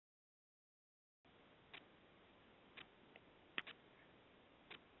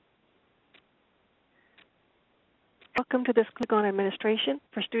Welcome to this Glucagon Administration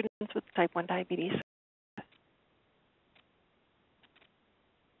for students with type 1 diabetes.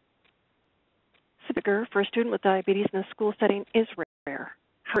 Sugar for a student with diabetes in a school setting is rare.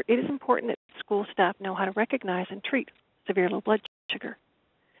 However, it is important that school staff know how to recognize and treat severe low blood sugar.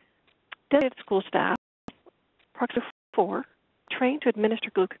 Dedicated school staff, approximately 4, trained to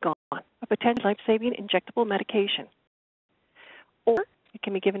administer glucagon, a potentially life-saving injectable medication. Or it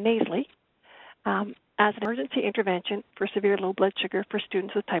can be given nasally as an emergency intervention for severe low blood sugar for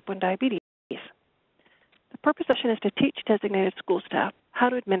students with type 1 diabetes. The purpose of the session is to teach designated school staff how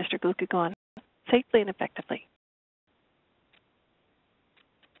to administer glucagon safely and effectively.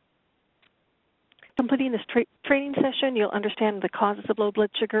 Completing this training session, you'll understand the causes of low blood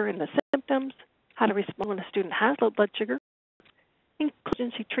sugar and the symptoms, how to respond when a student has low blood sugar, and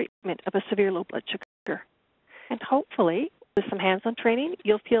emergency treatment of a severe low blood sugar. And hopefully, with some hands-on training,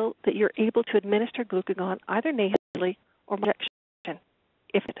 you'll feel that you're able to administer glucagon either nasally or injection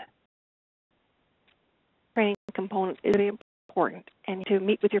if it. Training component is really important, and to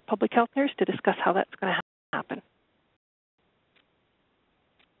meet with your public health nurse to discuss how that's going to happen.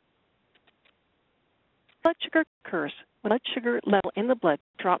 Blood sugar occurs when blood sugar level in the blood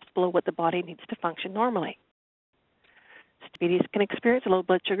drops below what the body needs to function normally. Diabetes can experience low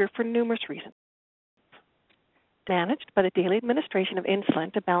blood sugar for numerous reasons. Managed by the daily administration of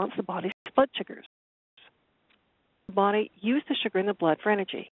insulin to balance the body's blood sugars. The body uses the sugar in the blood for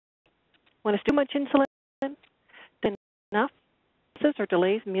energy. When it's too much insulin, then enough or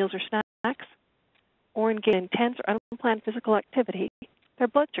delays meals or snacks, or engage in intense or unplanned physical activity, their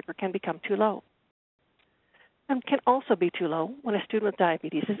blood sugar can become too low. And can also be too low when a student with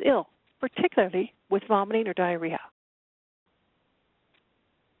diabetes is ill, particularly with vomiting or diarrhea.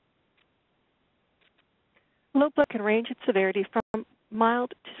 Low blood can range in severity from mild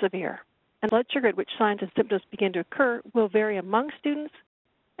to severe, and blood sugar at which signs and symptoms begin to occur will vary among students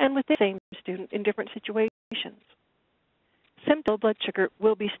and within the same student in different situations. Symptoms of low blood sugar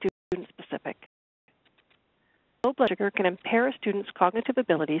will be student-specific. Low blood sugar can impair a student's cognitive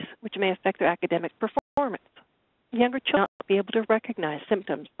abilities, which may affect their academic performance. Younger children will not be able to recognize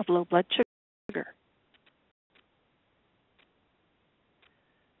symptoms of low blood sugar.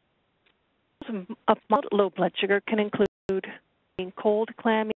 Of mild low blood sugar can include being cold,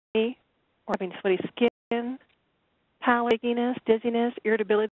 clammy, or having sweaty skin, pallor, achiness, dizziness,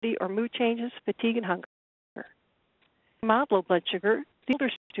 irritability, or mood changes, fatigue, and hunger. Mild low blood sugar, the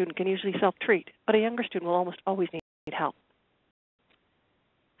older student can usually self-treat, but a younger student will almost always need help.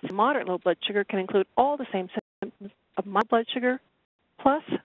 Moderate low blood sugar can include all the same symptoms of mild blood sugar, plus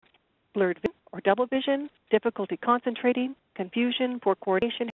blurred vision or double vision, difficulty concentrating, confusion, poor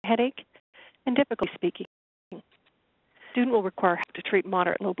coordination, headache, and difficulty speaking. The student will require help to treat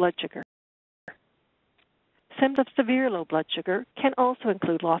moderate low blood sugar. Symptoms of severe low blood sugar can also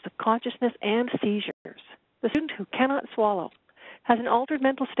include loss of consciousness and seizures. The student who cannot swallow, has an altered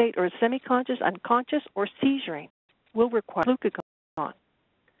mental state, or is semi-conscious, unconscious, or seizuring will require glucagon.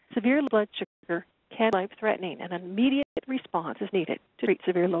 Severe low blood sugar can be life-threatening, and an immediate response is needed to treat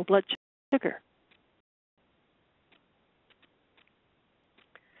severe low blood sugar.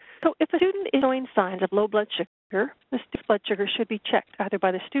 So if a student is showing signs of low blood sugar, the student's blood sugar should be checked either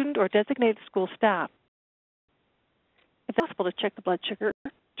by the student or designated school staff. If possible to check the blood sugar,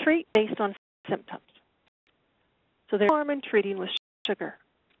 treat based on symptoms. So there's no harm in treating with sugar.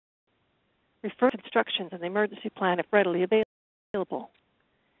 Refer to instructions in the emergency plan if readily available.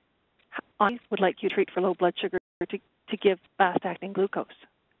 I would like you to treat for low blood sugar to give fast-acting glucose.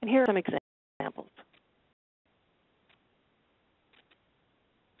 And here are some examples.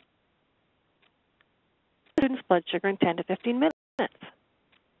 Student's blood sugar in 10 to 15 minutes.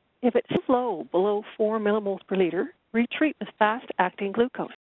 If it's low, below 4 millimoles per liter, retreat with fast-acting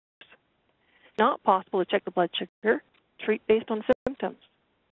glucose. Not possible to check the blood sugar, treat based on symptoms.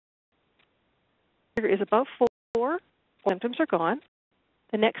 Sugar is above 4, symptoms are gone,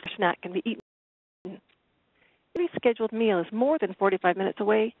 the next snack can be eaten. If a scheduled meal is more than 45 minutes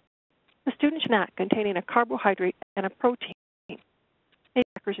away, the student snack containing a carbohydrate and a protein, maybe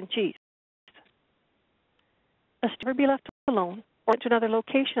crackers and cheese. A student be left alone or to another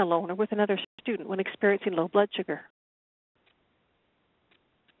location alone or with another student when experiencing low blood sugar.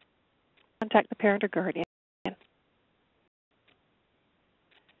 Contact the parent or guardian. If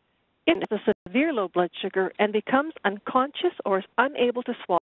it has a severe low blood sugar and becomes unconscious or is unable to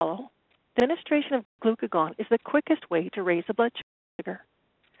swallow, the administration of glucagon is the quickest way to raise the blood sugar.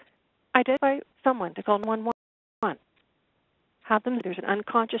 Identify someone to call 911. Have them, there's an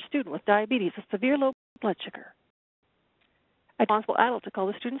unconscious student with diabetes with severe low blood sugar. A responsible adult to call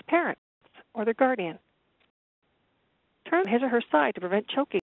the student's parents or their guardian. turn his or her side to prevent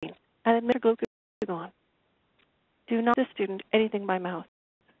choking and administer glucagon. Do not give the student anything by mouth.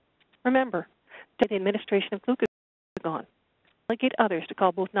 Remember, to the administration of glucagon, delegate others to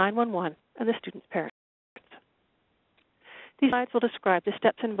call both 911 and the student's parents. These slides will describe the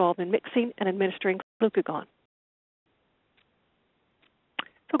steps involved in mixing and administering glucagon.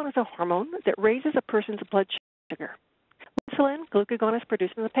 Glucagon is a hormone that raises a person's blood sugar. Insulin, glucagon is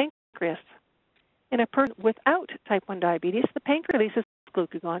produced in the pancreas. In a person without type 1 diabetes, the pancreas releases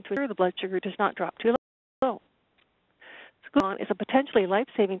glucagon to ensure the blood sugar does not drop too low. Glucagon is a potentially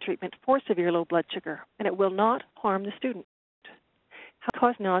life-saving treatment for severe low blood sugar, and it will not harm the student. It will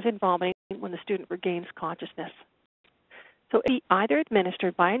cause nausea and vomiting when the student regains consciousness. So it will be either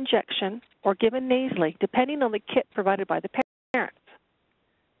administered by injection or given nasally, depending on the kit provided by the parents.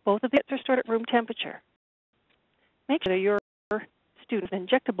 Both of the kits are stored at room temperature. Make sure that your student's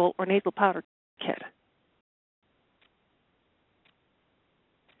injectable or nasal powder kit.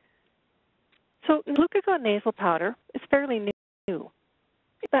 So glucagon nasal powder is fairly new.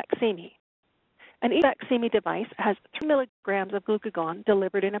 It's Baqsimi. An Baqsimi device has 3 milligrams of glucagon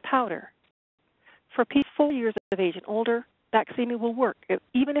delivered in a powder. For people 4 years of age and older, Baqsimi will work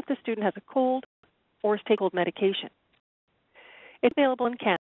even if the student has a cold or is taking cold medication. It's available in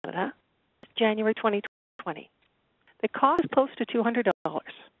Canada since January 2020. The cost is close to $200,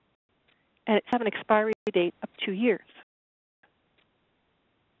 and it has an expiry date of 2 years.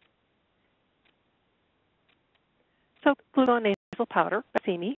 So glucagon nasal powder,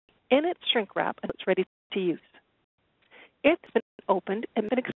 Baqsimi, in its shrink wrap until it's ready to use. It's been opened and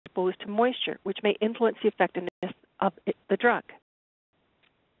been exposed to moisture, which may influence the effectiveness of the drug.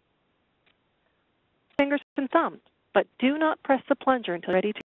 Fingers and thumbs, but do not press the plunger until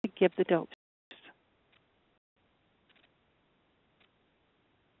ready to give the dose.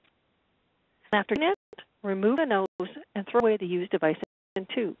 After it, remove the nose and throw away the used device and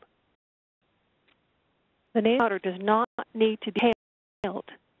tube. The nasal powder does not need to be inhaled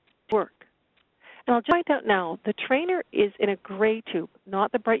to work. And I'll just point out now, the trainer is in a gray tube,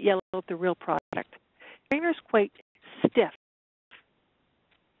 not the bright yellow of the real product. The trainer is quite stiff,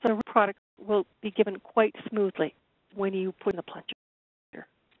 so the real product will be given quite smoothly when you put in the plunger.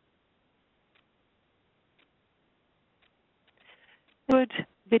 Good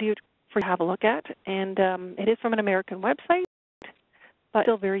video for you to have a look at, and it is from an American website, but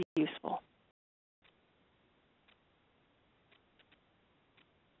still very useful.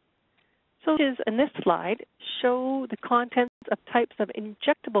 So in this slide show the contents of types of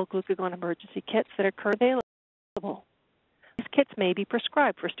injectable glucagon emergency kits that are currently available. These kits may be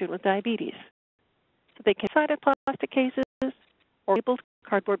prescribed for a student with diabetes. So they can be inside of plastic cases or labeled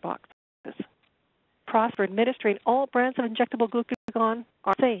cardboard boxes. The process for administering all brands of injectable glucagon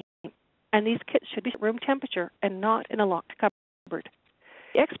are the same, and these kits should be at room temperature and not in a locked cupboard.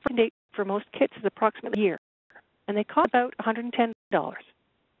 The expiration date for most kits is approximately a year, and they cost about $110.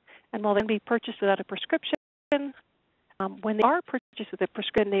 And while they can be purchased without a prescription, when they are purchased with a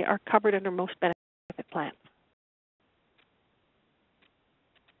prescription, they are covered under most benefit plans.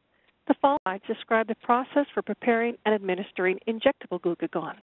 The following slides describe the process for preparing and administering injectable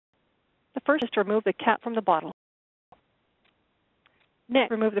glucagon. The first is to remove the cap from the bottle. Next,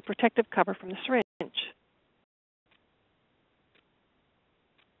 remove the protective cover from the syringe.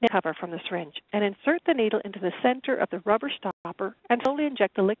 Cover from the syringe and insert the needle into the center of the rubber stopper and slowly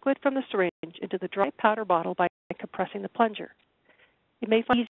inject the liquid from the syringe into the dry powder bottle by compressing the plunger. You may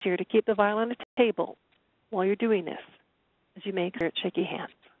find it easier to keep the vial on a table while you're doing this, as you may exert shaky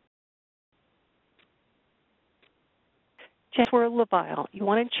hands. Gently swirl the vial. You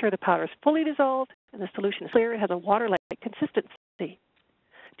want to ensure the powder is fully dissolved and the solution is clear. It has a water-like consistency.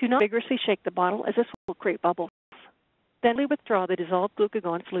 Do not vigorously shake the bottle, as this will create bubbles. Then we withdraw the dissolved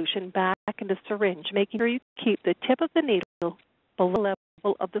glucagon solution back into the syringe, making sure you keep the tip of the needle below the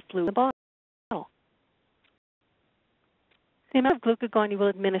level of the fluid in the bottle. The amount of glucagon you will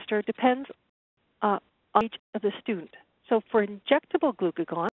administer depends on age of the student. So for injectable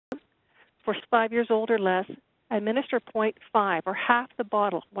glucagon, for 5 years old or less, administer 0.5 or half the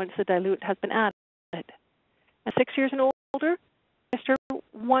bottle once the dilute has been added. At 6 years and older, administer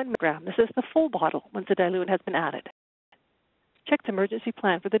 1 milligram. This is the full bottle once the dilute has been added. Check the emergency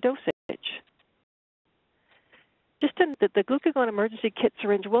plan for the dosage. Just to note that the Glucagon emergency kit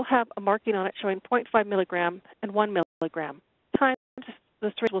syringe will have a marking on it showing 0.5 milligram and 1 milligram. Sometimes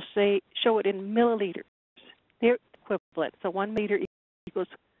the syringe will show it in milliliters. They're equivalent. So 1 milliliter equals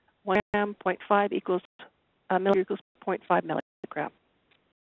 1 gram, 0.5 equals milliliter equals 0.5 milligram.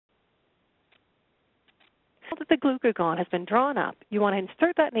 The the glucagon has been drawn up, you want to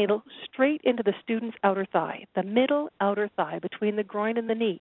insert that needle straight into the student's outer thigh, the middle outer thigh between the groin and the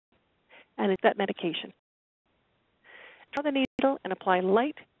knee, and it's that medication. Draw the needle and apply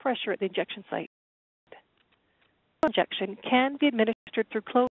light pressure at the injection site. Injection can be administered through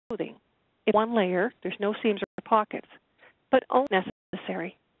clothing. It's one layer, there's no seams or pockets, but only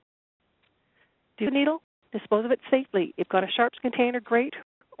necessary. Do the needle, dispose of it safely. If you've got a sharps container, great,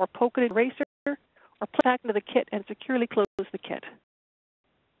 or poke it in an eraser, or put it back into the kit and securely close the kit.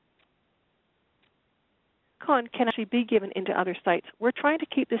 Glucagon can actually be given into other sites. We're trying to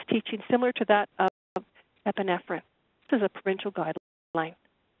keep this teaching similar to that of epinephrine. This is a provincial guideline.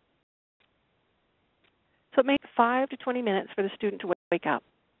 So it may take 5 to 20 minutes for the student to wake up.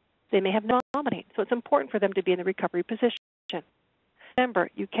 They may have no vomiting, so it's important for them to be in the recovery position. Remember,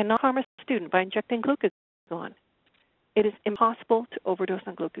 you cannot harm a student by injecting glucagon. It is impossible to overdose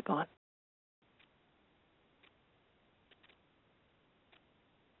on glucagon.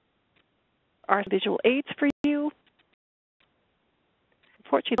 Our visual aids for you.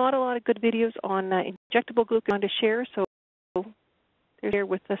 Unfortunately, not a lot of good videos on injectable glucagon to share, so they're here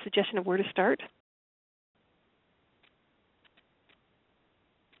with a suggestion of where to start.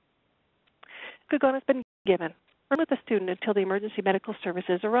 Glucagon has been given. Remain with the student until the emergency medical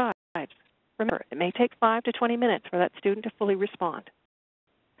services arrive. Remember, it may take 5 to 20 minutes for that student to fully respond.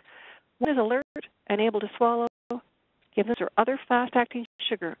 One is alert and able to swallow, give this or other fast-acting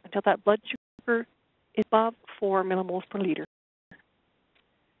sugar until that blood sugar is above 4 millimoles per liter,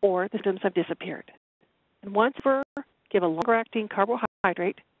 or the symptoms have disappeared. And once over, give a longer-acting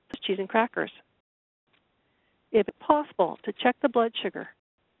carbohydrate, such as cheese and crackers. If it's possible to check the blood sugar,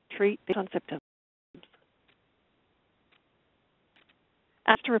 treat based on symptoms.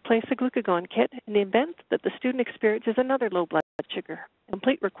 Ask to replace the glucagon kit in the event that the student experiences another low blood sugar.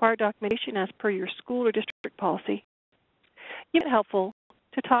 Complete required documentation as per your school or district policy. It's helpful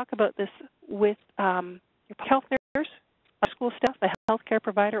to talk about this with your health nurse, school staff, the healthcare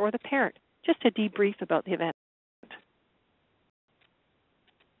provider, or the parent, just to debrief about the event.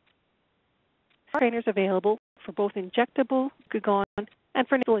 Trainers available for both injectable glucagon and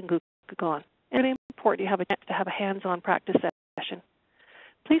for nasal glucagon. And it's important you have a chance to have a hands-on practice session.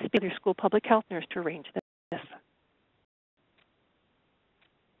 Please speak with your school public health nurse to arrange this.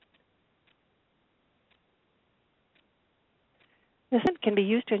 This can be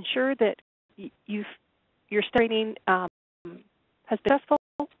used to ensure that your training has been successful.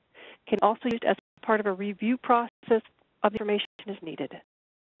 Can also be used as part of a review process of information as needed.